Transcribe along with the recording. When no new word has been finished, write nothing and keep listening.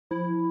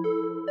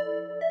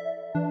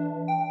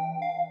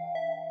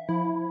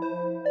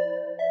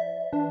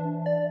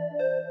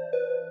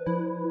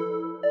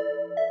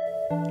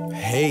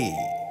Hey.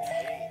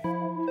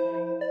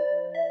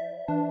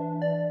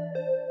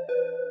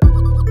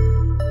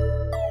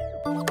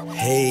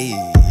 Hey,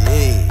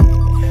 hey.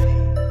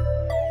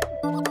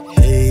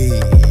 Hey,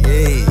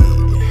 hey.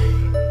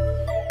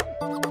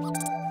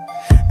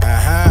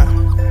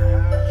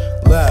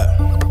 Look.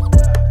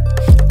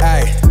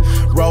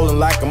 Ayy, rolling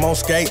like I'm on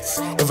skates.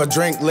 If I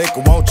drink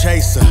liquor, won't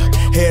chase her.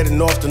 Heading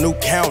north to new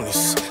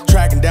counties.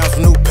 Tracking down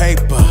some new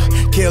paper.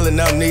 Killing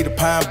them, need a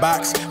pine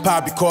box.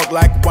 Poppy cork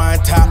like a wine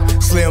top.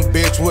 Slim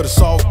bitch with a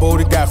soft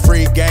booty. Got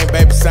free game,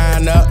 baby,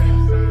 sign up.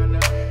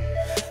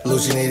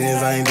 Lucy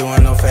needins, I ain't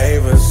doing no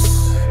favors.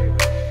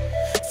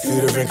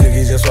 Few different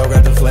cookies, just swap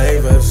out the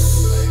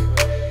flavors.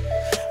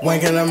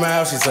 Wink in her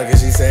mouth, she suck it,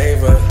 she save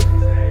her.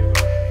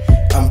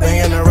 I'm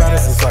banging around in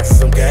some socks and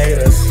some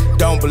gators.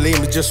 Don't believe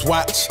me, just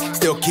watch.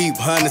 Still keep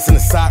hundreds in the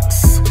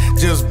socks.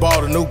 Just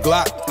bought a new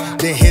Glock,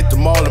 then hit the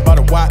mall and bought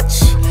a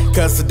watch.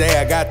 Cause today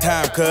I got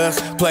time,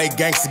 cuz play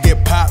gangsta,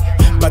 get popped.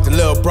 But the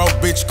little broke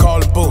bitch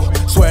callin' boo.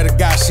 Swear to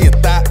God, she a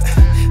thot.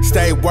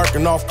 Stay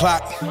working off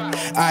clock.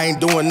 I ain't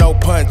doing no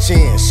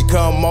punch-in. She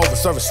come over,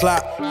 serve a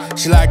slop.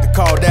 She like to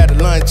call that a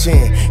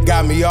lunch-in.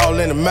 Got me all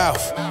in the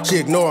mouth. She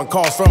ignoring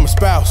calls from her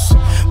spouse.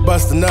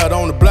 Bust a nut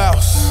on the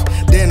blouse.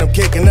 Then I'm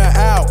kicking her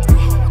out.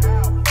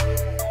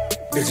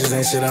 Bitches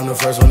ain't shit, I'm the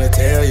first one to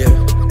tell you.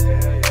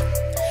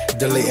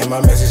 Deleting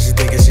my message, she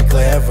thinking she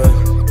clever.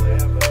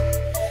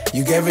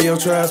 You gave her your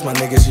trust, my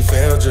nigga, she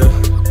failed you.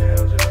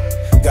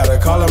 Got her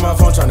call on my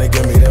phone tryna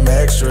give me them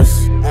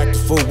extras. Act a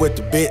fool with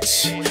the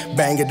bitch,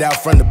 bang it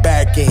out from the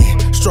back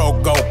end.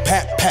 Stroke go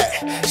pat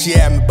pat, she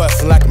had me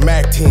bustin' like a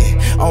Mac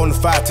 10. On the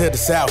 5 to the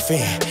south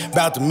end,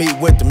 about to meet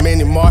with the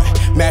mini mart.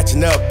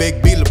 Matching up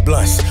big Beeler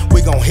blunts,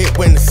 we gon' hit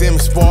when the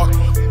Simmons spark.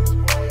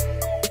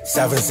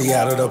 South in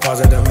Seattle, the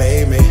pause that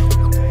made me.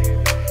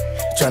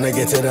 Tryna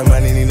get to the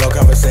money, need no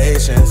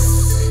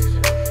conversations.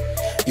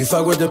 You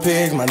fuck with the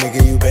pigs, my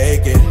nigga, you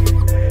bake it.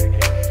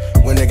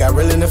 When they got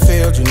real in the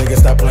field, you niggas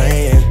stop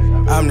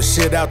playing. I'm the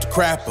shit out the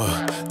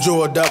crapper,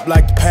 jeweled up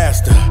like the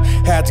pastor.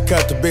 Had to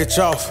cut the bitch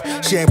off,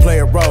 she ain't play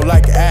a role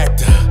like an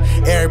actor.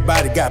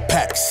 Everybody got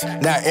packs,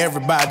 now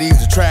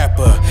everybody's a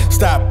trapper.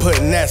 Stop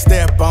putting that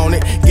step on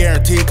it,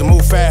 guaranteed to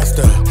move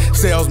faster.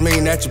 Sales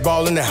mean that you're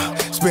ballin' out,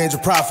 spend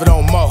your profit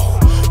on more.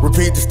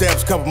 Repeat the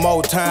steps a couple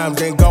more times,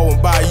 then go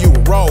and buy you a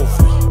Rover.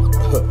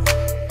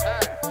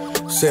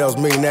 Sales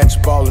mean that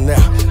you're ballin'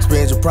 out,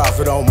 spend your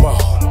profit on more.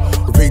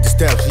 Repeat the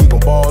steps, you gon'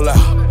 ball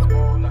out.